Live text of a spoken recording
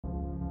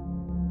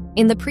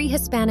In the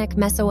pre-Hispanic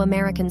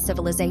Mesoamerican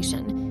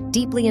civilization,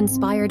 deeply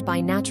inspired by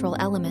natural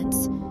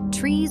elements,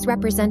 trees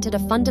represented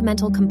a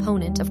fundamental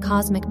component of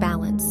cosmic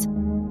balance.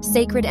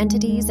 Sacred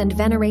entities and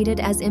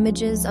venerated as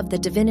images of the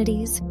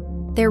divinities,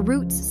 their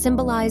roots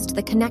symbolized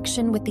the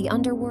connection with the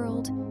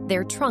underworld,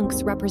 their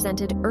trunks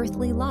represented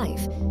earthly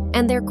life,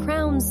 and their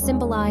crowns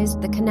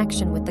symbolized the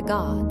connection with the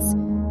gods.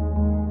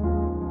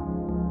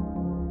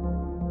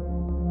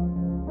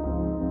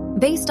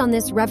 Based on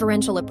this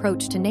reverential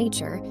approach to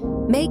nature,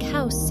 Mague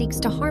House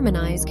seeks to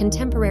harmonize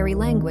contemporary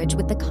language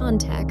with the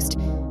context,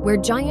 where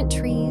giant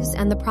trees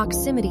and the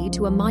proximity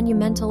to a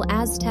monumental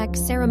Aztec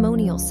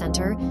ceremonial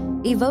center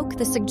evoke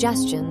the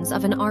suggestions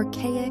of an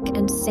archaic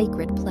and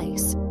sacred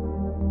place.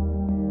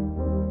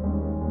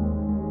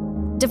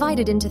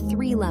 Divided into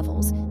 3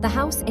 levels, the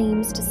house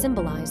aims to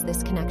symbolize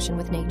this connection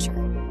with nature.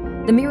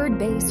 The mirrored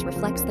base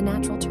reflects the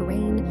natural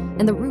terrain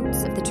and the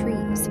roots of the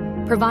trees,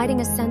 providing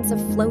a sense of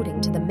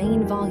floating to the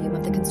main volume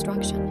of the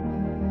construction.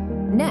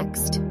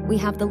 Next, we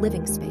have the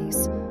living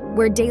space,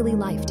 where daily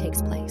life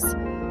takes place.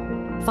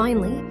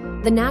 Finally,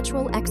 the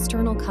natural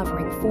external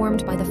covering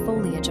formed by the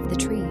foliage of the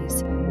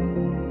trees.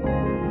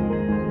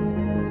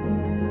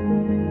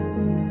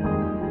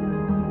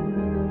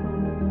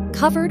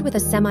 Covered with a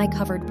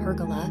semi-covered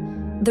pergola,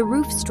 the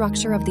roof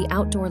structure of the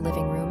outdoor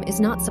living room is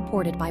not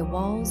supported by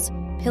walls,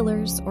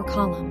 pillars, or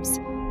columns.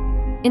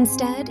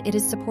 Instead, it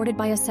is supported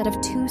by a set of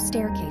 2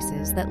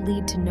 staircases that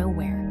lead to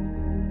nowhere.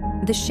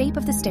 The shape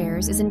of the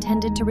stairs is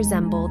intended to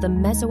resemble the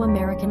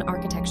Mesoamerican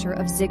architecture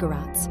of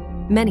ziggurats,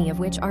 many of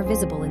which are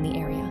visible in the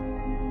area.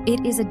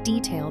 It is a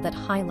detail that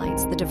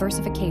highlights the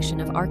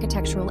diversification of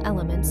architectural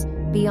elements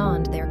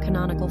beyond their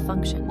canonical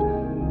function.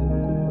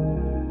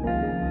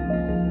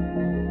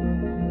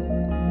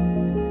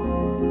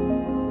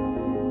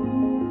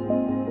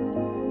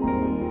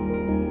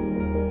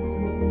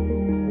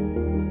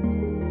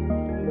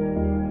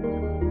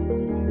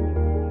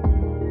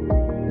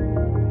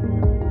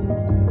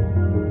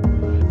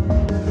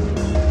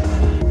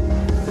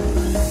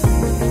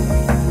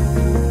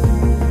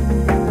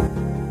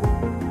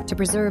 To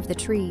preserve the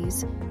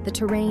trees, the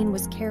terrain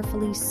was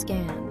carefully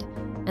scanned,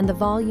 and the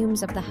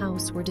volumes of the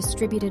house were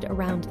distributed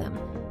around them,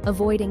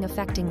 avoiding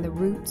affecting the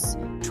roots,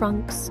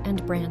 trunks,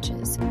 and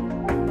branches.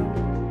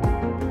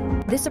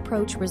 This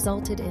approach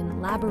resulted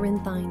in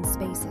labyrinthine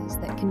spaces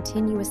that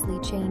continuously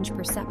change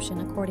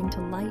perception according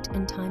to light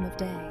and time of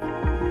day.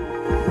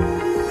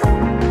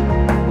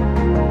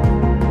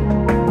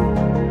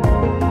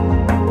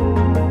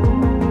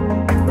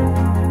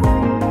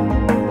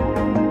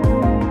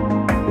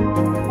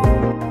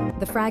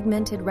 The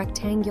fragmented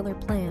rectangular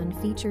plan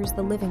features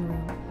the living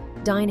room,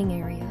 dining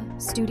area,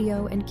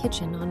 studio, and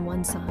kitchen on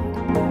one side.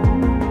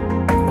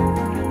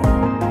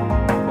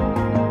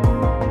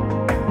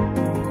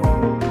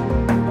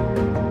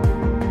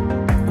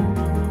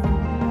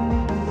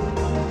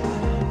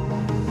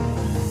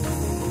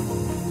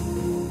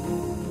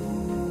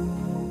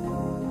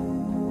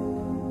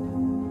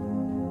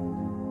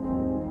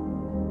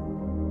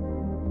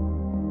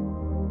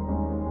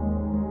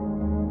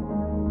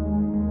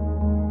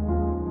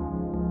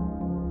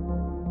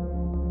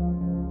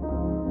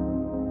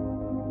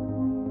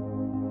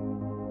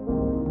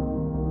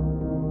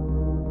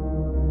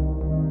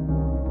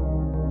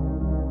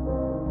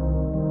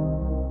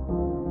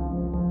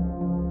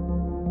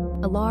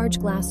 A large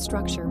glass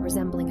structure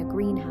resembling a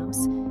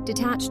greenhouse,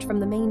 detached from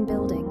the main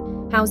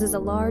building, houses a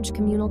large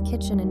communal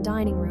kitchen and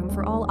dining room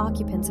for all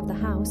occupants of the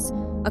house,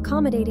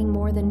 accommodating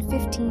more than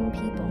 15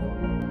 people.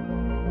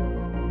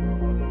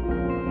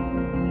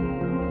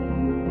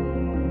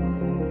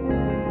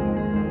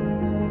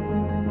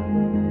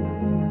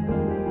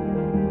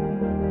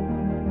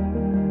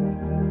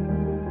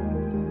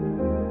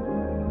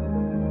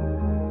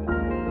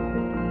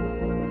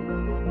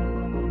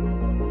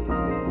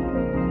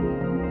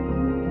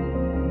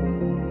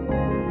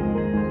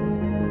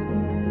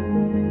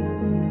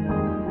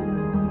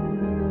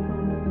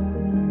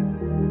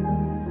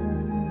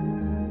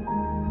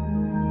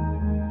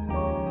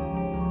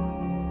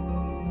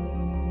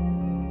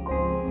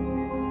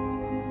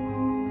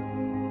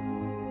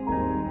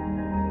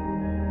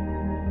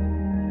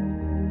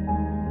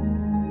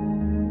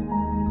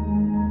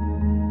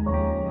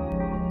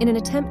 In an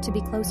attempt to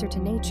be closer to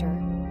nature,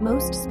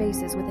 most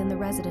spaces within the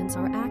residence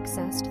are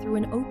accessed through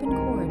an open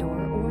corridor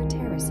or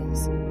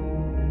terraces.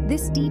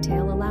 This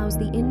detail allows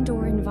the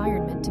indoor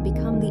environment to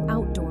become the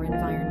outdoor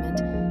environment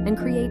and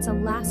creates a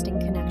lasting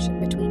connection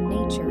between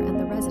nature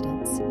and the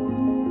residents.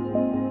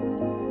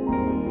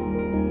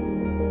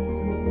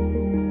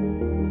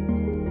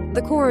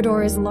 The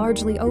corridor is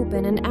largely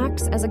open and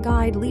acts as a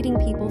guide leading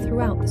people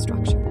throughout the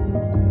structure.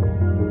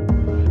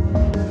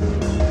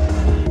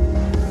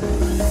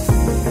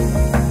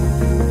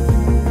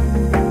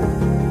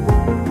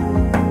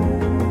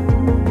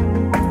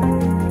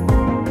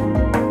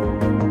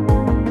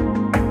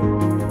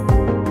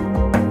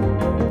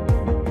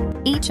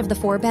 Each of the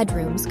 4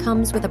 bedrooms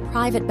comes with a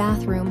private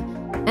bathroom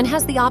and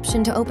has the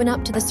option to open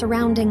up to the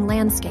surrounding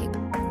landscape,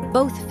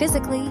 both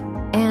physically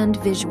and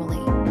visually.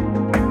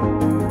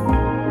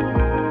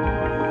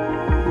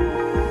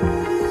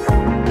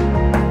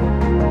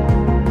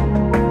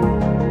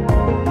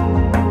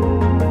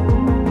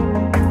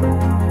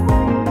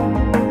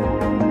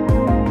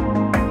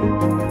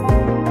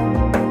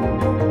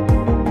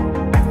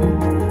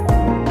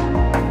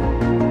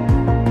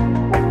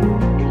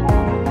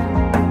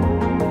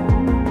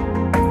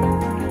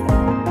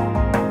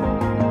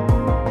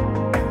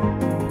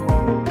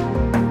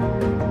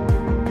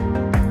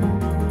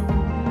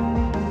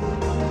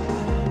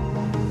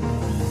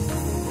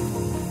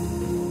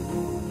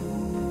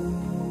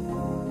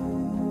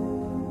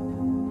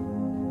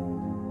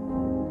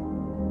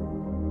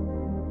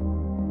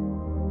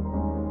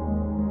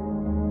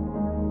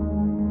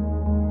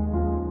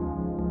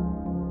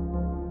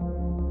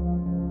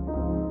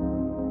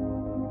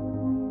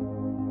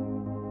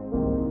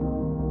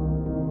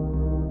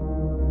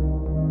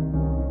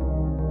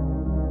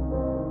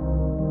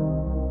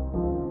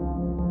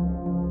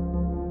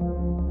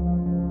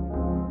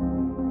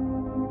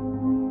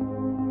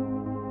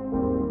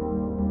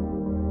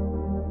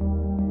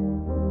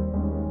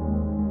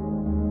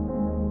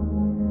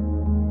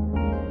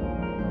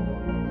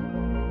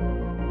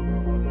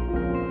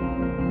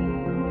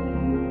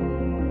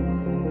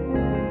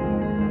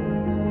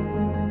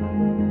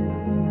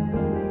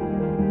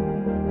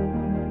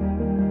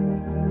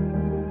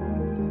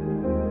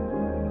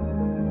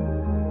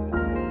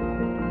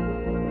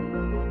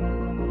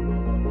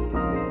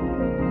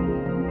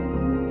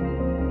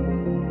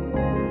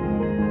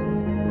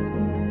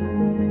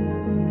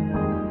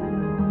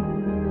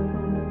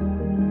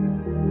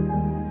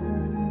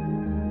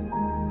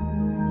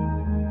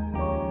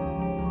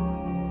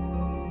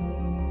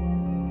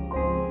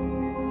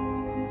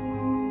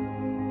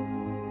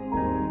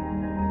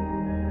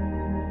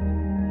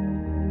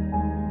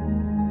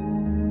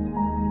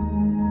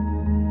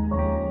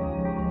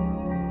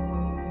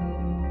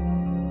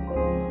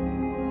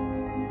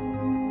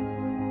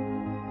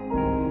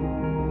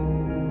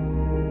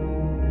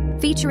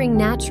 Featuring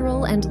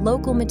natural and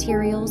local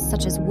materials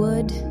such as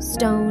wood,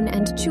 stone,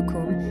 and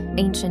chucum,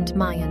 ancient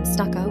Mayan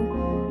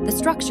stucco, the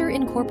structure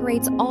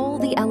incorporates all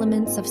the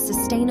elements of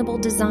sustainable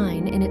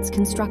design in its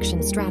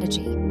construction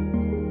strategy.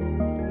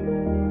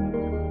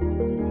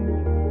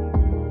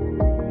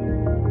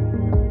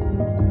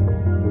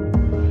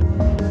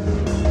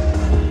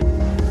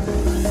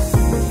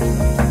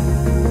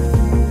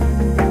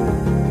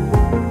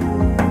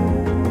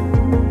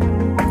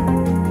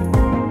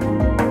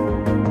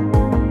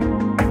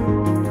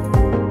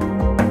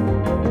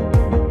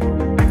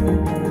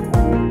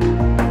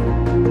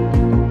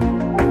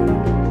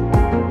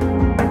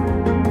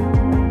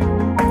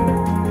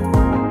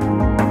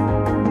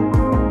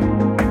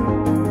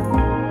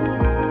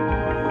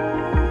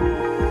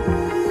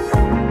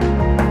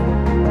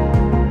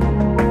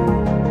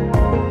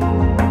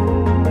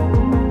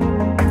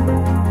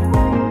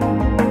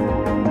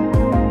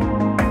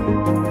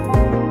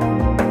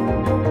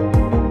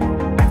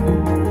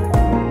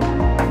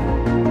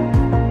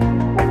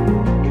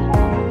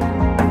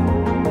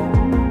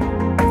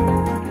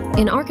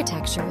 In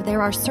architecture, there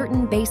are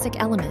certain basic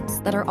elements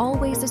that are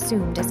always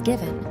assumed as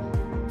given: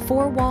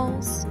 4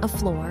 walls, a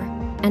floor,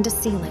 and a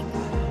ceiling.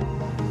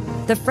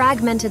 The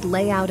fragmented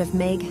layout of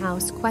Mague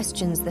House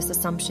questions this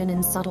assumption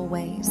in subtle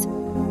ways.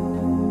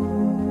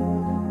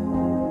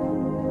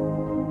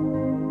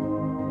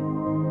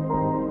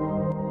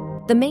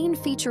 The main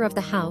feature of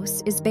the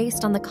house is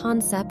based on the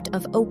concept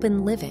of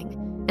open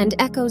living and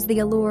echoes the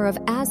allure of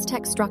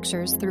Aztec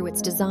structures through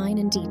its design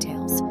and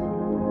details.